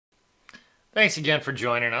Thanks again for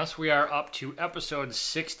joining us. We are up to episode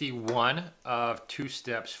 61 of Two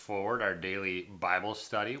Steps Forward, our daily Bible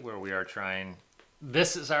study, where we are trying.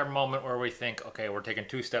 This is our moment where we think, okay, we're taking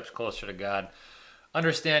 2 steps closer to God,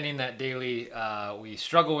 understanding that daily we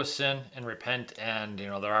struggle with sin and repent, and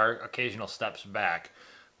there are occasional steps back.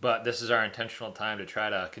 But this is our intentional time to try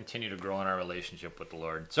to continue to grow in our relationship with the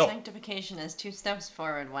Lord. So sanctification is 2 steps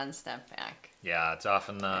forward, 1 step back. yeah, it's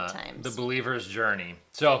often the believer's journey.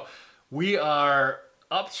 So we are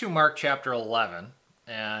up to Mark chapter 11,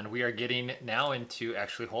 and we are getting now into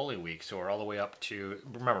actually Holy Week. So we're all the way up to,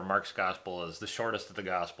 remember, Mark's gospel is the shortest of the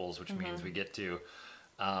gospels, which means we get to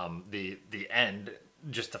the end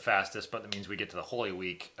just the fastest, but that means we get to the Holy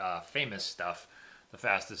Week famous stuff the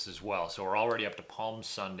fastest as well. So we're already up to Palm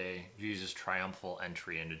Sunday, Jesus' triumphal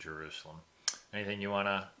entry into Jerusalem. Anything you want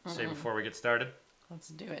to say before we get started? Let's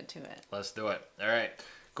do it. Let's do it. All right.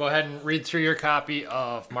 Go ahead and read through your copy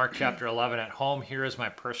of Mark chapter 11 at home. Here is my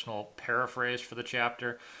personal paraphrase for the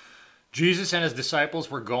chapter. Jesus and his disciples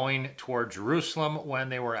were going toward Jerusalem. When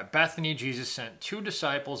they were at Bethany, Jesus sent 2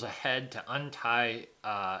 disciples ahead to untie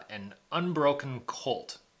an unbroken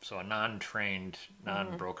colt, so a non-trained,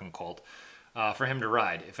 non-broken colt, for him to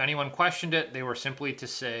ride. If anyone questioned it, they were simply to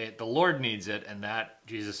say, "The Lord needs it," and that,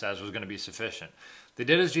 Jesus says, was going to be sufficient. They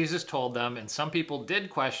did as Jesus told them, and some people did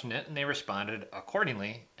question it, and they responded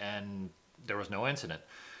accordingly, and there was no incident.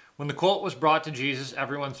 When the colt was brought to Jesus,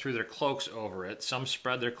 everyone threw their cloaks over it. Some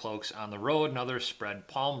spread their cloaks on the road, and others spread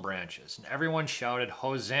palm branches. And everyone shouted,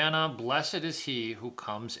 "Hosanna, blessed is he who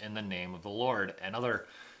comes in the name of the Lord," and other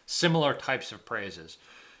similar types of praises.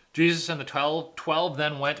 Jesus and the 12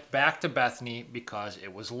 then went back to Bethany because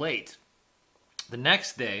it was late. The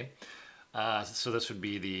next day, so this would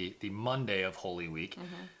be the Monday of Holy Week.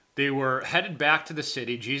 They were headed back to the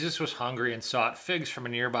city. Jesus was hungry and sought figs from a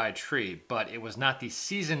nearby tree, but it was not the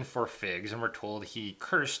season for figs, and we're told he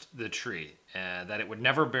cursed the tree, that it would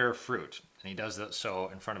never bear fruit. And he does that so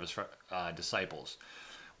in front of his disciples.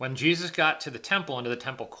 When Jesus got to the temple, into the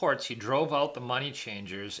temple courts, he drove out the money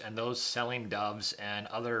changers and those selling doves and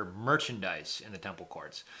other merchandise in the temple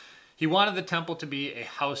courts. He wanted the temple to be a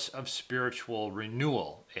house of spiritual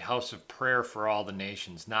renewal, a house of prayer for all the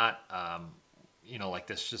nations, not, like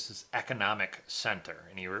this economic center.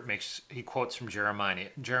 And he quotes from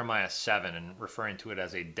Jeremiah 7, and referring to it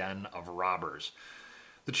as a den of robbers.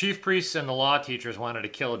 The chief priests and the law teachers wanted to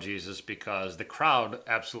kill Jesus because the crowd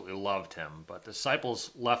absolutely loved him, but the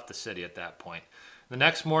disciples left the city at that point. The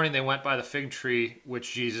next morning they went by the fig tree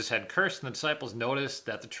which Jesus had cursed, and the disciples noticed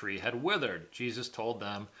that the tree had withered. Jesus told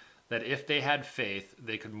them that if they had faith,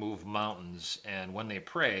 they could move mountains, and when they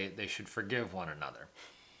pray, they should forgive one another.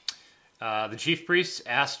 The chief priests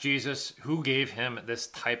asked Jesus who gave him this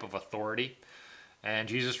type of authority, and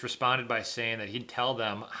Jesus responded by saying that he'd tell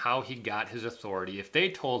them how he got his authority if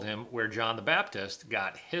they told him where John the Baptist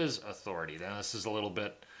got his authority. Now, this is a little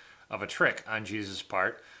bit of a trick on Jesus'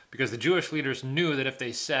 part, because the Jewish leaders knew that if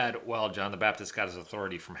they said, well, John the Baptist got his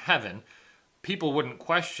authority from heaven, people wouldn't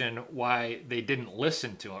question why they didn't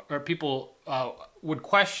listen to him, or people would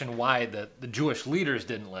question why the Jewish leaders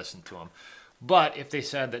didn't listen to him. But if they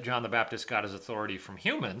said that John the Baptist got his authority from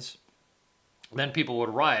humans, then people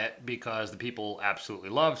would riot, because the people absolutely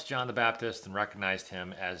loved John the Baptist and recognized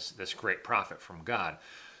him as this great prophet from God.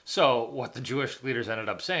 So what the Jewish leaders ended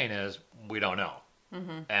up saying is, we don't know.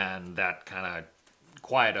 And that kind of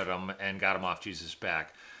quieted them and got them off Jesus'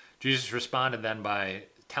 back. Jesus responded then by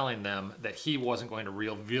telling them that he wasn't going to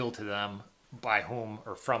reveal to them by whom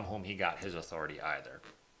or from whom he got his authority either.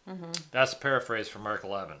 That's a paraphrase from Mark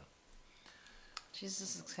 11.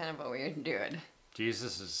 Jesus is kind of a weird dude.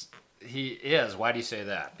 He is. Why do you say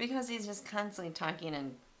that? Because he's just constantly talking,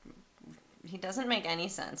 and he doesn't make any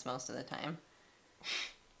sense most of the time.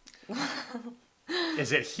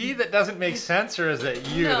 Is it he that doesn't make sense, or is it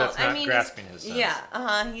you that's not grasping his sense? Yeah,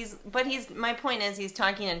 my point is he's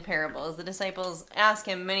talking in parables. The disciples ask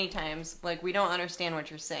him many times, like, we don't understand what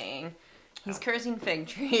you're saying. He's cursing fig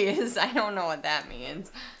trees. I don't know what that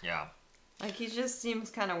means. Yeah. Like, he just seems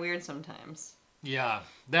kind of weird sometimes. Yeah,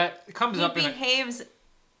 that comes up in... He behaves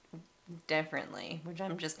differently, which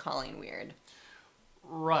I'm just calling weird.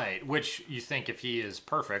 Right, which you think if he is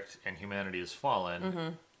perfect and humanity is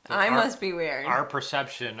fallen... I must be weird. Our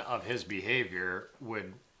perception of his behavior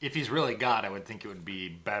would... If he's really God, I would think it would be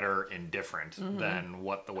better and different than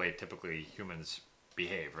the way typically humans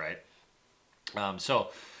behave, right? I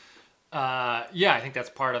think that's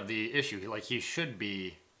part of the issue. Like, he should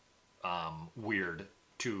be weird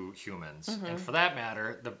to humans. And for that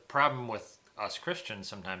matter, the problem with us Christians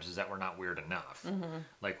sometimes is that we're not weird enough.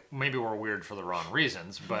 Like maybe we're weird for the wrong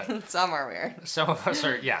reasons, but Some are weird. some of us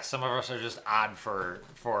are. Yeah, some of us are just odd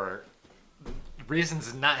for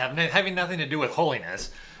reasons not having nothing to do with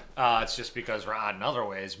holiness. It's just because we're odd in other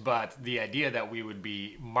ways. But the idea that we would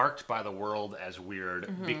be marked by the world as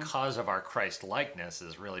weird because of our Christ likeness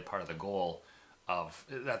is really part of the goal of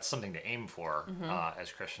that's something to aim for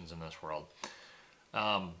as Christians in this world.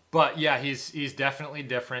 But yeah, he's definitely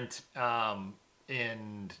different,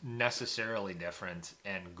 and necessarily different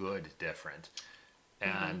and good different.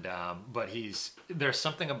 And but there's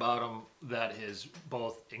something about him that is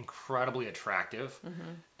both incredibly attractive,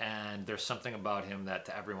 and there's something about him that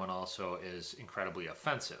to everyone also is incredibly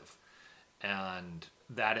offensive. And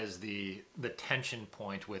that is the tension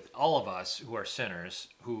point with all of us who are sinners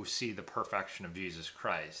who see the perfection of Jesus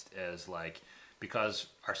Christ as like, because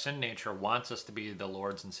our sin nature wants us to be the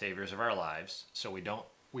lords and saviors of our lives, so we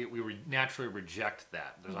naturally reject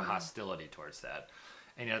that. There's a hostility towards that.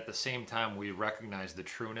 And yet at the same time, we recognize the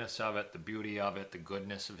trueness of it, the beauty of it, the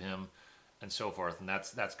goodness of him, and so forth. And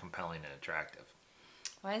that's compelling and attractive.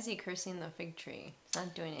 Why is he cursing the fig tree? It's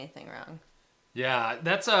not doing anything wrong. Yeah,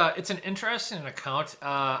 it's an interesting account.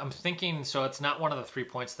 I'm thinking, so it's not one of the 3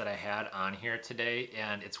 points that I had on here today,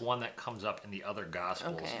 and it's one that comes up in the other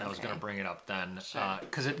Gospels. Okay, and I was going to bring it up then, Sure.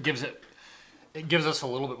 because it gives us a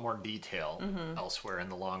little bit more detail elsewhere in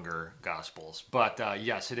the longer Gospels. But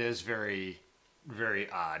yes, it is very, very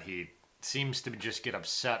odd. He seems to just get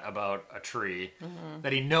upset about a tree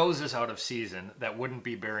that he knows is out of season, that wouldn't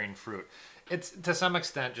be bearing fruit. It's to some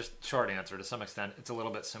extent, just short answer, to some extent, it's a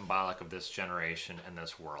little bit symbolic of this generation and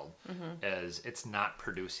this world, as it's not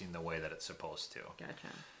producing the way that it's supposed to.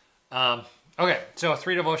 Gotcha. Okay, so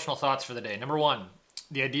 3 devotional thoughts for the day. Number 1,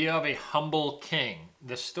 the idea of a humble king.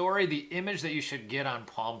 The story, the image that you should get on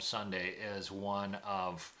Palm Sunday is one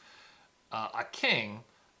of a king,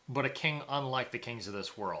 but a king unlike the kings of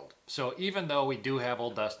this world. So even though we do have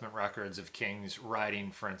Old Testament records of kings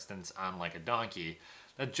riding, for instance, on like a donkey,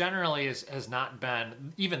 that generally has not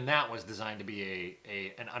been, even that was designed to be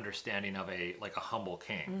an understanding of a humble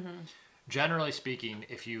king. Generally speaking,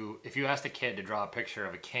 if you asked a kid to draw a picture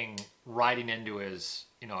of a king riding into his,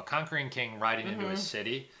 a conquering king riding into his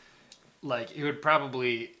city, like he would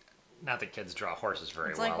probably, not that kids draw horses very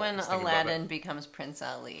well. It's like when Aladdin becomes Prince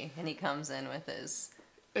Ali and he comes in with his...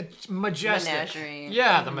 It's majestic. Menagerie.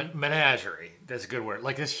 Yeah, the menagerie. That's a good word.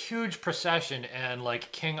 Like this huge procession, and like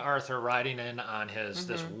King Arthur riding in on his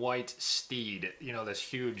this white steed. This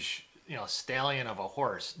huge stallion of a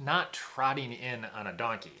horse, not trotting in on a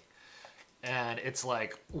donkey. And it's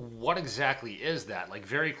like, what exactly is that? Like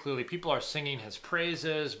very clearly, people are singing his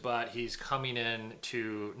praises, but he's coming in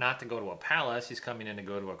not to go to a palace. He's coming in to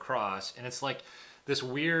go to a cross, and it's like this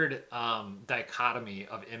weird dichotomy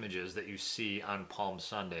of images that you see on Palm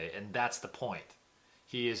Sunday, and that's the point.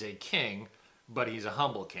 He is a king, but he's a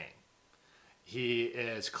humble king. He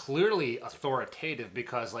is clearly authoritative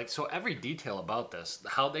because, so every detail about this,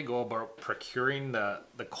 how they go about procuring the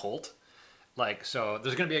colt, so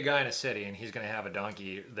there's going to be a guy in a city, and he's going to have a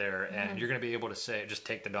donkey there, and you're going to be able to say, just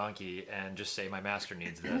take the donkey and just say, my master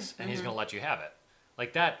needs this, and he's going to let you have it.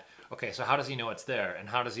 Like that. Okay, so how does he know it's there? And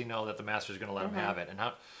how does he know that the master's going to let him have it?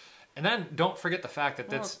 And then don't forget the fact that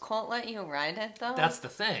Will a colt let you ride it, though? That's the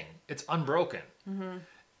thing. It's unbroken.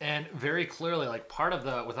 And very clearly, part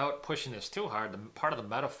of without pushing this too hard, part of the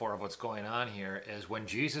metaphor of what's going on here is when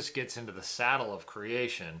Jesus gets into the saddle of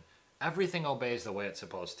creation, everything obeys the way it's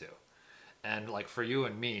supposed to. And for you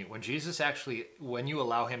and me, when Jesus when you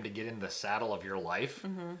allow him to get into the saddle of your life,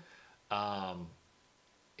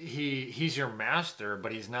 he's your master,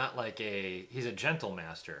 but he's not he's a gentle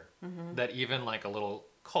master. That even a little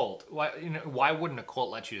colt, why wouldn't a colt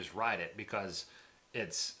let you just ride it? Because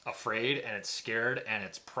it's afraid and it's scared and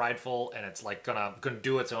it's prideful and it's gonna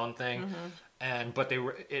do its own thing. But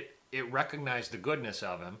it recognized the goodness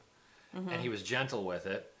of him, and he was gentle with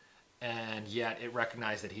it. And yet it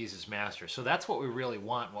recognized that he's his master. So that's what we really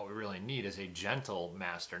want, what we really need is a gentle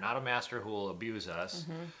master, not a master who will abuse us,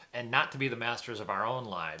 and not to be the masters of our own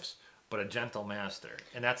lives, but a gentle master.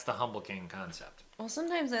 And that's the humble king concept. Well,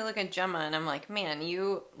 sometimes I look at Gemma and I'm like, man,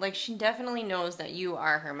 she definitely knows that you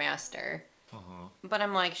are her master. But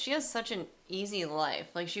I'm like, she has such an easy life.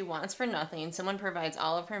 She wants for nothing. Someone provides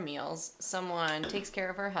all of her meals. Someone takes care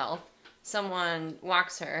of her health. Someone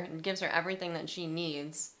walks her and gives her everything that she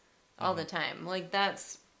needs. All the time.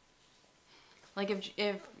 That's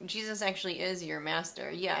if Jesus actually is your master,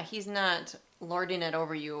 yeah, he's not lording it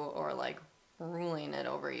over you or ruling it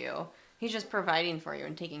over you. He's just providing for you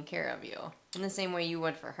and taking care of you in the same way you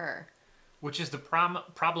would for her. Which is the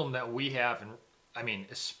problem that we have I mean,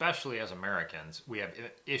 especially as Americans, we have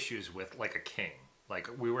issues with like a king. Like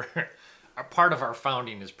we were, a part of our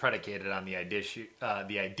founding is predicated on the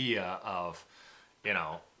idea of, you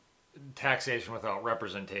know, taxation without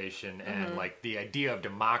representation, and like the idea of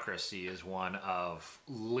democracy is one of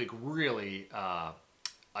like really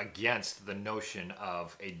against the notion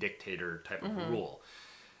of a dictator type of rule.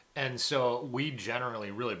 And so we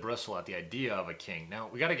generally really bristle at the idea of a king. Now,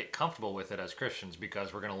 we got to get comfortable with it as Christians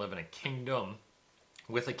because we're going to live in a kingdom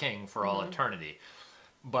with a king for all eternity.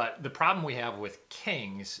 But the problem we have with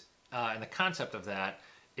kings and the concept of that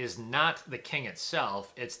is not the king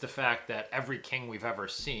itself. It's the fact that every king we've ever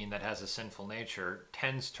seen that has a sinful nature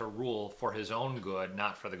tends to rule for his own good,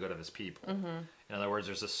 not for the good of his people. In other words,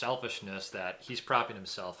 there's a selfishness that he's propping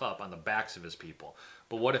himself up on the backs of his people.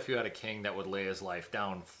 But what if you had a king that would lay his life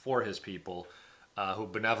down for his people, who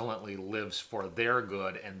benevolently lives for their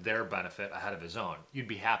good and their benefit ahead of his own? You'd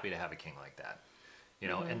be happy to have a king like that. You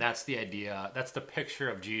know, and that's the idea, that's the picture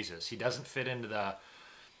of Jesus. He doesn't fit into the,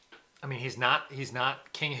 I mean, he's not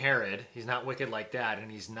King Herod, he's not wicked like that,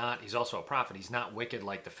 and he's also a prophet. He's not wicked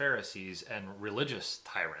like the Pharisees and religious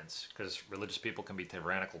tyrants, because religious people can be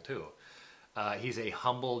tyrannical too. He's a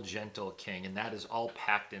humble, gentle king, and that is all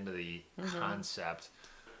packed into the concept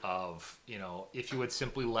of, you know, if you would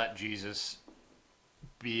simply let Jesus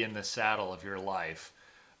be in the saddle of your life,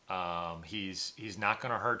 he's not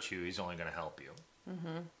going to hurt you, he's only going to help you.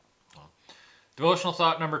 Well, devotional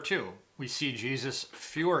thought number 2. We see Jesus'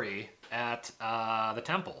 fury at the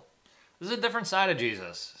temple. This is a different side of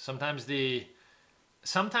Jesus. Sometimes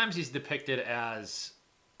he's depicted as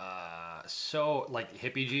so like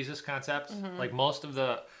hippie Jesus concept. Like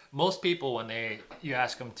most people, when you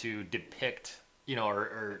ask them to depict, you know,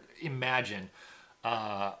 or imagine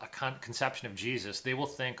a conception of Jesus, they will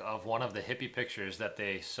think of one of the hippie pictures that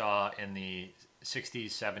they saw in the 60s,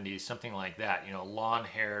 70s, something like that. You know,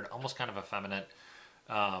 long-haired, almost kind of effeminate,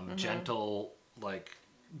 gentle, like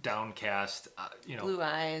downcast, you know, blue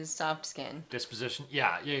eyes, soft skin, disposition.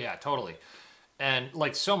 Yeah, totally. And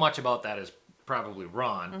like so much about that is probably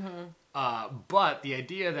wrong. But the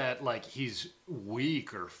idea that like he's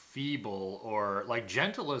weak or feeble or like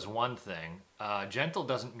gentle is one thing. Gentle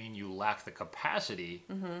doesn't mean you lack the capacity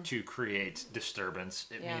to create disturbance.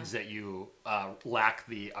 It means that you lack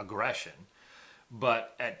the aggression.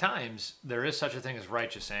 But at times, there is such a thing as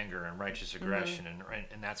righteous anger and righteous aggression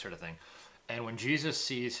and that sort of thing. And when Jesus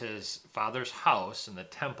sees his Father's house and the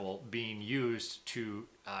temple being used to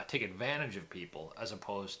take advantage of people as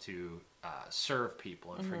opposed to serve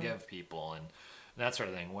people and forgive people and that sort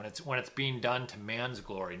of thing, when it's being done to man's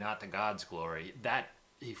glory, not to God's glory, that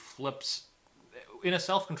he flips in a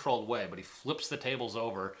self-controlled way, but he flips the tables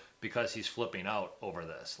over because he's flipping out over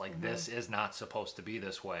this. Like this is not supposed to be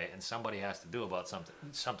this way, and somebody has to do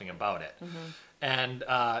something about it. And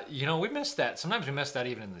you know, we miss that. Sometimes we miss that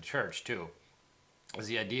even in the church too. Is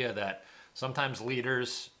the idea that sometimes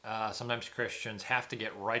leaders, sometimes Christians have to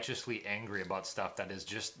get righteously angry about stuff that is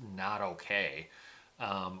just not okay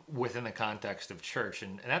within the context of church,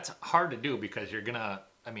 and that's hard to do because you're gonna.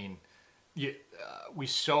 I mean. We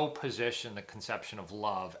so position the conception of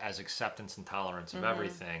love as acceptance and tolerance of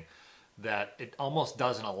everything that it almost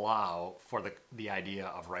doesn't allow for the idea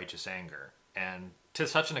of righteous anger. And to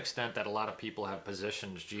such an extent that a lot of people have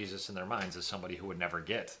positioned Jesus in their minds as somebody who would never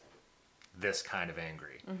get this kind of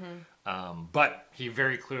angry. But he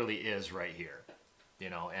very clearly is right here, you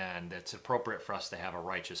know, and it's appropriate for us to have a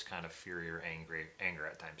righteous kind of fury or anger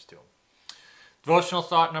at times too. Devotional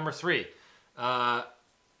thought number 3.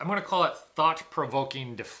 I'm going to call it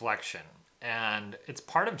thought-provoking deflection. And it's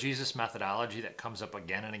part of Jesus' methodology that comes up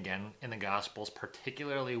again and again in the Gospels,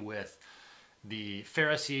 particularly with the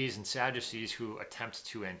Pharisees and Sadducees who attempt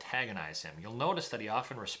to antagonize him. You'll notice that he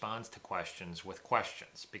often responds to questions with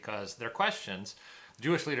questions, because their questions,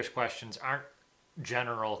 Jewish leaders' questions, aren't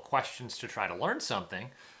general questions to try to learn something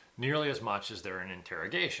nearly as much as they're an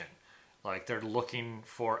interrogation. Like they're looking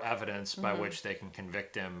for evidence by which they can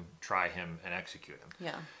convict him, try him, and execute him.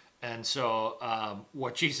 Yeah. And so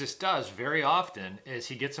what Jesus does very often is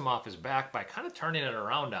he gets him off his back by kind of turning it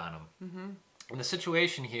around on him. And the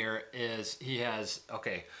situation here is he has,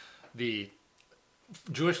 the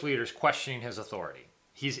Jewish leaders questioning his authority.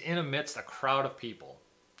 He's in amidst a crowd of people,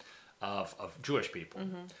 of Jewish people.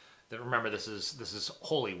 Remember, this is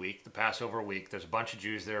Holy Week, the Passover week. There's a bunch of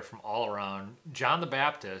Jews there from all around. John the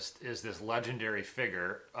Baptist is this legendary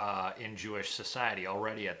figure in Jewish society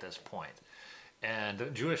already at this point. And the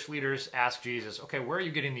Jewish leaders ask Jesus, okay, where are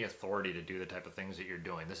you getting the authority to do the type of things that you're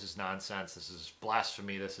doing? This is nonsense. This is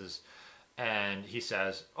blasphemy. This is And he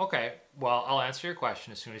says, okay, well, I'll answer your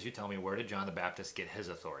question as soon as you tell me, where did John the Baptist get his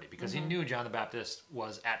authority? Because he knew John the Baptist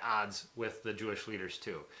was at odds with the Jewish leaders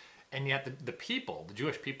too. And yet the people, the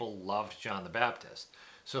Jewish people, loved John the Baptist.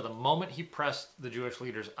 So the moment he pressed the Jewish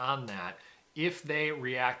leaders on that, if they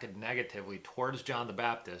reacted negatively towards John the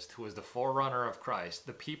Baptist, who was the forerunner of Christ,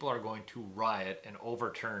 the people are going to riot and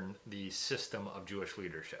overturn the system of Jewish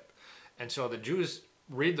leadership. And so the Jews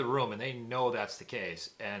read the room and they know that's the case.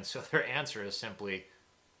 And so their answer is simply,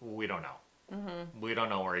 we don't know. We don't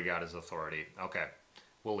know where he got his authority. Okay,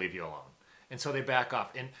 we'll leave you alone. And so they back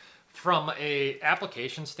off. And from a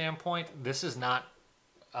application standpoint, this is not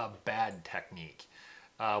a bad technique.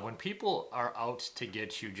 When people are out to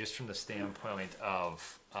get you just from the standpoint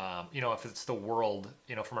of, if it's the world,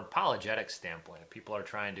 from an apologetic standpoint, if people are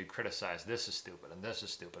trying to criticize, this is stupid, and this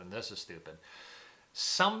is stupid, and this is stupid,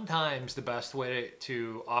 sometimes the best way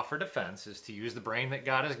to offer defense is to use the brain that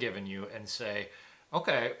God has given you and say,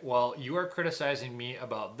 okay, well, you are criticizing me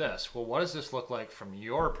about this. Well, what does this look like from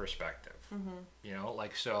your perspective?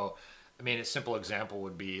 So, a simple example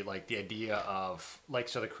would be like the idea of,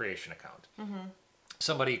 the creation account.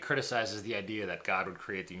 Somebody criticizes the idea that God would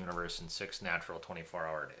create the universe in 6 natural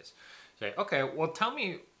 24-hour days. Say, okay, well,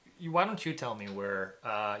 why don't you tell me where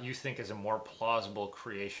you think is a more plausible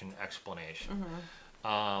creation explanation?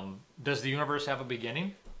 Does the universe have a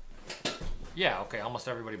beginning? Yeah, okay, almost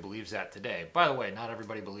everybody believes that today. By the way, not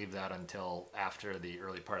everybody believed that until after the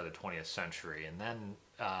early part of the 20th century. And then,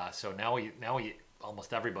 so now we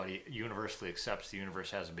almost everybody universally accepts the universe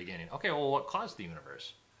has a beginning. Okay, well, what caused the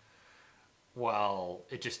universe? Well,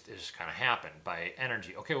 it just kind of happened by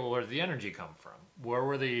energy. Okay, well, where did the energy come from? Where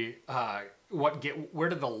were where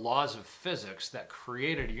did the laws of physics that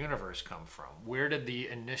created a universe come from? Where did the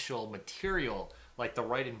initial material, like the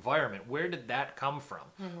right environment, where did that come from?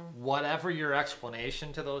 Whatever your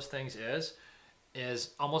explanation to those things is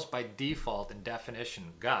almost by default and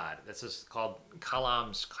definition God. This is called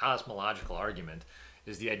Kalam's cosmological argument,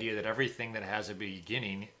 is the idea that everything that has a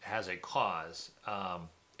beginning has a cause.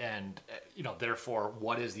 And therefore,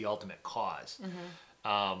 what is the ultimate cause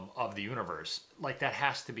of the universe? Like, that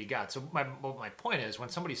has to be God. So my point is, when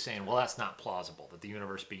somebody's saying, well, that's not plausible that the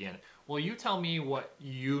universe began, well, you tell me what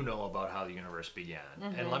you know about how the universe began,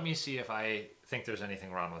 and let me see if I think there's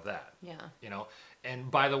anything wrong with that. Yeah. And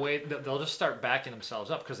by the way, they'll just start backing themselves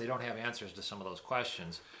up because they don't have answers to some of those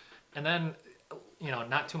questions. And then,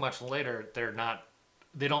 not too much later,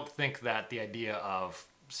 they don't think that the idea of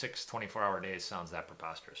 6 24-hour days sounds that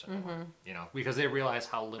preposterous anymore, because they realize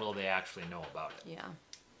how little they actually know about it. Yeah.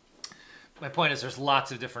 My point is, there's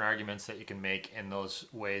lots of different arguments that you can make in those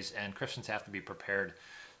ways, and Christians have to be prepared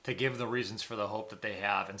to give the reasons for the hope that they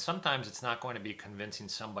have. And sometimes it's not going to be convincing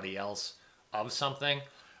somebody else of something,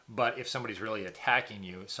 but if somebody's really attacking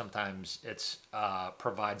you, sometimes it's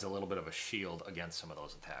provides a little bit of a shield against some of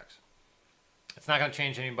those attacks. It's not going to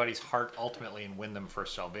change anybody's heart ultimately and win them for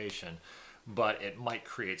salvation, but it might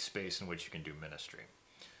create space in which you can do ministry.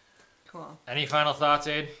 Cool. Any final thoughts,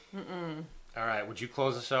 Aid? All right. Would you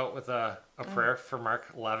close us out with a prayer for Mark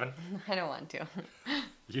 11? I don't want to.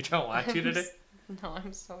 You don't want to today? No,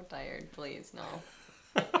 I'm so tired. Please,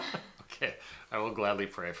 no. Okay. I will gladly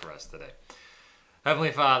pray for us today.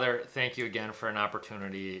 Heavenly Father, thank you again for an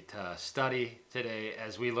opportunity to study today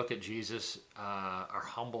as we look at Jesus, our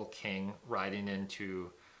humble King, riding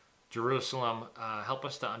into Jerusalem. Help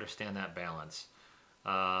us to understand that balance.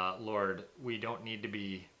 Lord, we don't need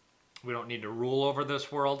to rule over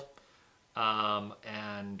this world,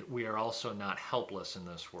 and we are also not helpless in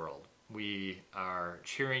this world. We are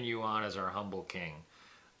cheering you on as our humble King.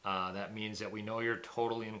 That means that we know you're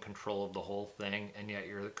totally in control of the whole thing, and yet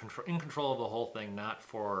you're in control of the whole thing not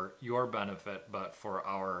for your benefit, but for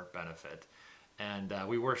our benefit. And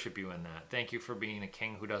we worship you in that. Thank you for being a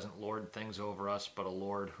king who doesn't lord things over us, but a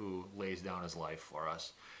Lord who lays down his life for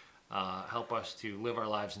us. Help us to live our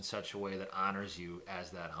lives in such a way that honors you as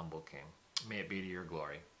that humble king. May it be to your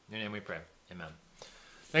glory. In your name we pray. Amen.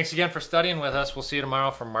 Thanks again for studying with us. We'll see you tomorrow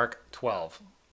for Mark 12.